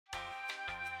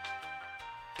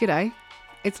G'day,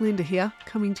 it's Linda here,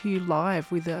 coming to you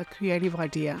live with a creative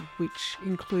idea which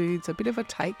includes a bit of a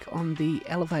take on the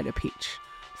elevator pitch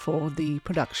for the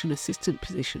production assistant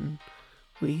position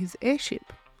with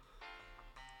Airship.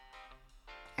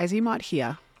 As you might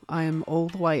hear, I am all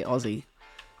the way Aussie,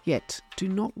 yet do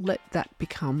not let that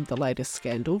become the latest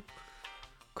scandal,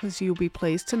 because you'll be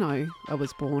pleased to know I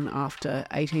was born after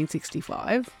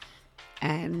 1865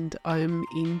 and I'm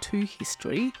into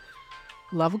history,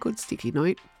 love a good sticky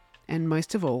note, and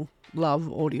most of all, love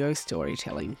audio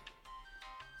storytelling.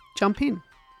 Jump in,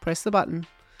 press the button,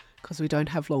 because we don't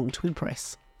have long to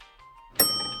impress.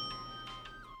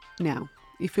 Now,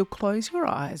 if you'll close your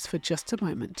eyes for just a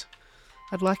moment,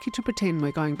 I'd like you to pretend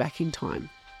we're going back in time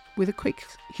with a quick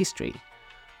history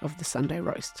of the Sunday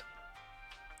roast.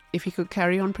 If you could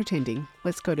carry on pretending,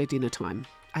 let's go to dinner time,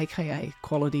 aka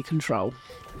quality control.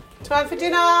 Time for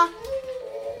dinner!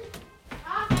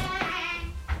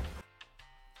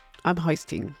 I'm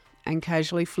hosting and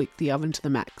casually flick the oven to the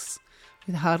max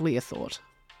with hardly a thought.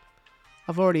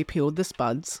 I've already peeled the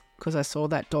spuds because I saw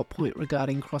that dot point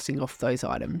regarding crossing off those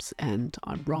items and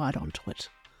I'm right onto it.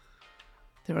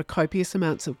 There are copious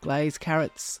amounts of glazed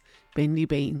carrots, bendy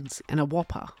beans and a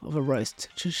whopper of a roast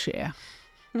to share.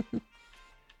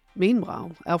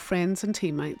 Meanwhile, our friends and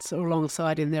teammates are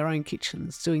alongside in their own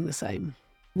kitchens doing the same.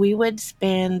 We would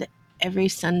spend every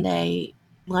Sunday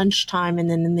lunchtime and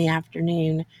then in the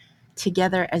afternoon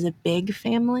together as a big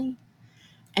family.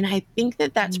 And I think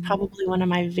that that's probably one of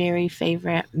my very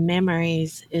favorite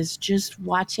memories is just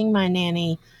watching my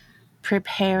nanny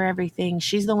prepare everything.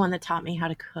 She's the one that taught me how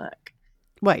to cook.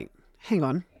 Wait, hang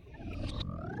on.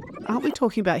 Aren't we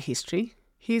talking about history?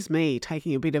 Here's me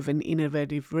taking a bit of an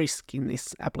innovative risk in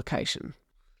this application.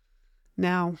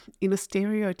 Now, in a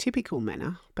stereotypical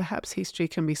manner, perhaps history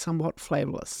can be somewhat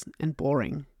flavourless and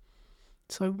boring.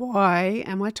 So why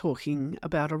am I talking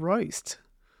about a roast?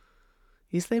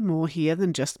 Is there more here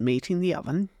than just meat in the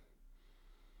oven?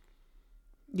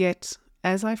 Yet,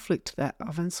 as I flicked that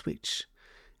oven switch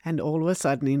and all of a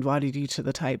sudden invited you to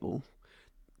the table,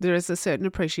 there is a certain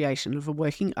appreciation of a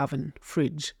working oven,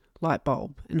 fridge, light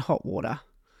bulb and hot water.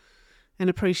 An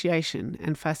appreciation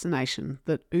and fascination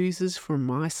that oozes from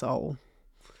my soul.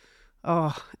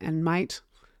 Oh, and mate,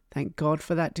 thank God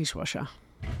for that dishwasher.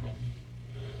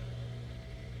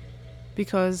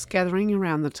 Because gathering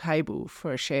around the table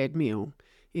for a shared meal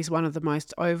is one of the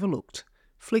most overlooked,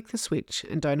 flick the switch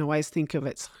and don't always think of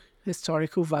its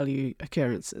historical value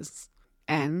occurrences.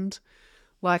 And,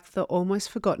 like the almost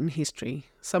forgotten history,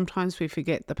 sometimes we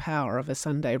forget the power of a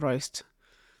Sunday roast,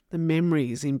 the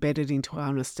memories embedded into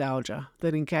our nostalgia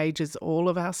that engages all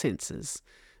of our senses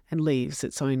and leaves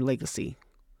its own legacy.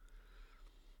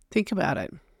 Think about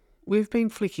it. We've been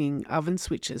flicking oven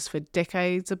switches for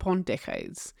decades upon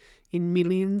decades in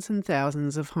millions and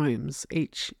thousands of homes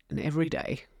each and every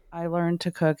day. I learned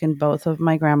to cook in both of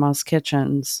my grandma's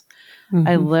kitchens.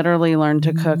 I literally learned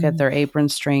to cook at their apron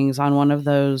strings on one of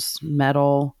those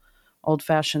metal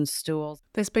old-fashioned stools.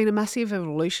 There's been a massive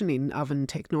evolution in oven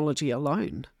technology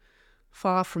alone,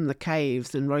 far from the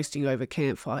caves and roasting over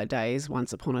campfire days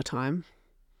once upon a time.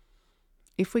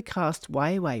 If we cast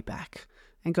way, way back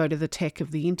and go to the tech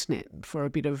of the internet for a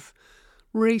bit of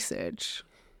research,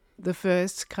 the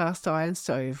first cast iron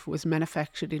stove was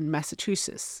manufactured in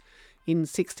Massachusetts in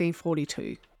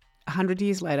 1642. 100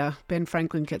 years later, Ben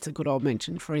Franklin gets a good old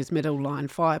mention for his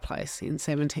metal-lined fireplace in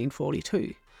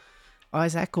 1742.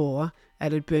 Isaac Orr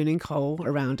added burning coal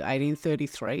around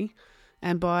 1833,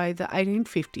 and by the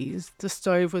 1850s, the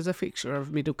stove was a fixture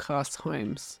of middle-class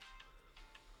homes.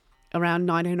 Around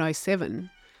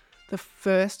 1907, the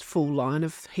first full line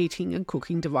of heating and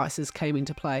cooking devices came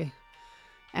into play,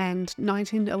 and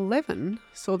 1911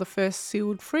 saw the first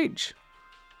sealed fridge.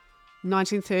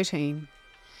 1913,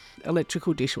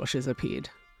 electrical dishwashers appeared.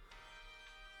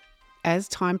 As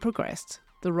time progressed,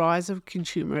 the rise of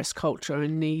consumerist culture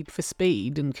and need for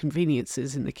speed and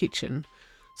conveniences in the kitchen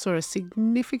saw a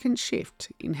significant shift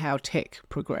in how tech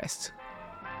progressed.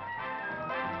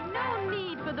 No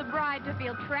need for the bride to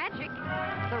feel tragic.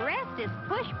 The rest is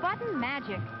push-button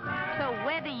magic. So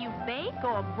whether you bake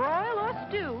or broil or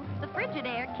stew, the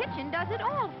Frigidaire kitchen does it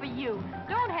all for you.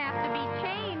 Don't have to be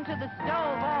chained to the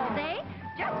stove all day.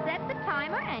 Just set the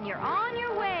timer and you're on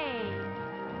your way.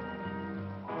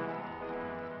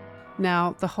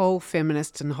 Now, the whole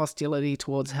feminist and hostility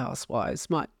towards housewives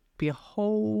might be a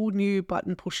whole new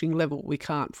button-pushing level we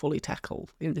can't fully tackle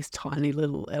in this tiny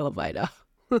little elevator.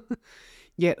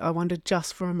 Yet I wondered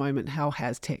just for a moment how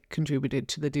has tech contributed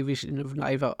to the division of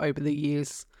Nova over the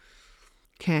years.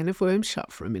 Can of worms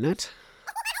shut for a minute.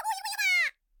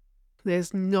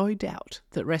 There's no doubt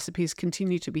that recipes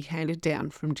continue to be handed down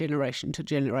from generation to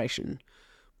generation,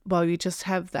 while you just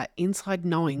have that inside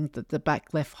knowing that the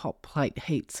back left hot plate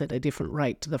heats at a different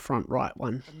rate to the front right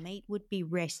one. The meat would be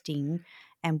resting,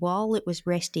 and while it was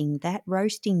resting, that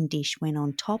roasting dish went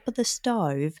on top of the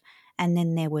stove, and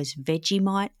then there was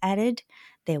Vegemite added.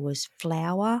 There was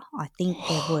flour. I think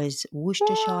there was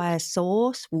Worcestershire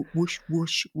sauce.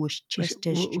 Worcestershire.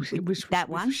 That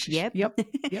one. Yep. Yep.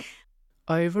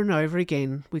 Over and over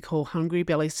again, we call hungry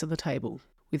bellies to the table,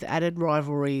 with added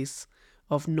rivalries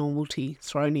of normality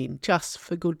thrown in, just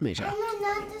for good measure. And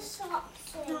another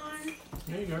sausage.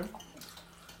 There you go.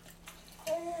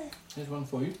 There's one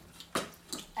for you.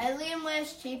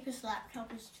 Alienware's cheapest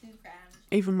laptop is £2 grand.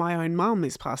 Even my own mum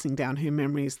is passing down her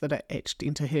memories that are etched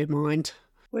into her mind.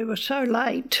 We were so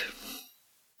late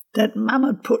that Mum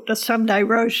had put the Sunday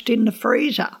roast in the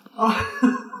freezer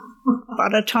by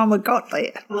the time we got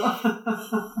there.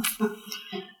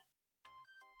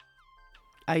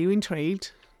 Are you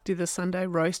intrigued? Did the Sunday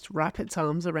roast wrap its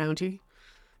arms around you?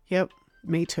 Yep,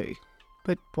 me too.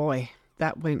 But boy,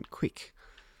 that went quick.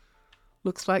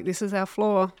 Looks like this is our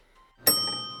floor.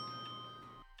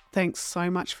 Thanks so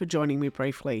much for joining me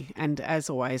briefly, and as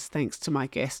always, thanks to my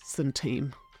guests and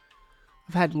team.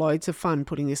 I've had loads of fun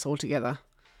putting this all together,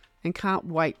 and can't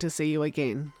wait to see you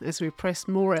again as we press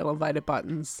more elevator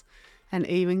buttons and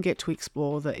even get to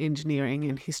explore the engineering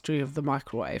and history of the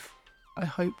microwave. I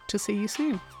hope to see you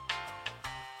soon.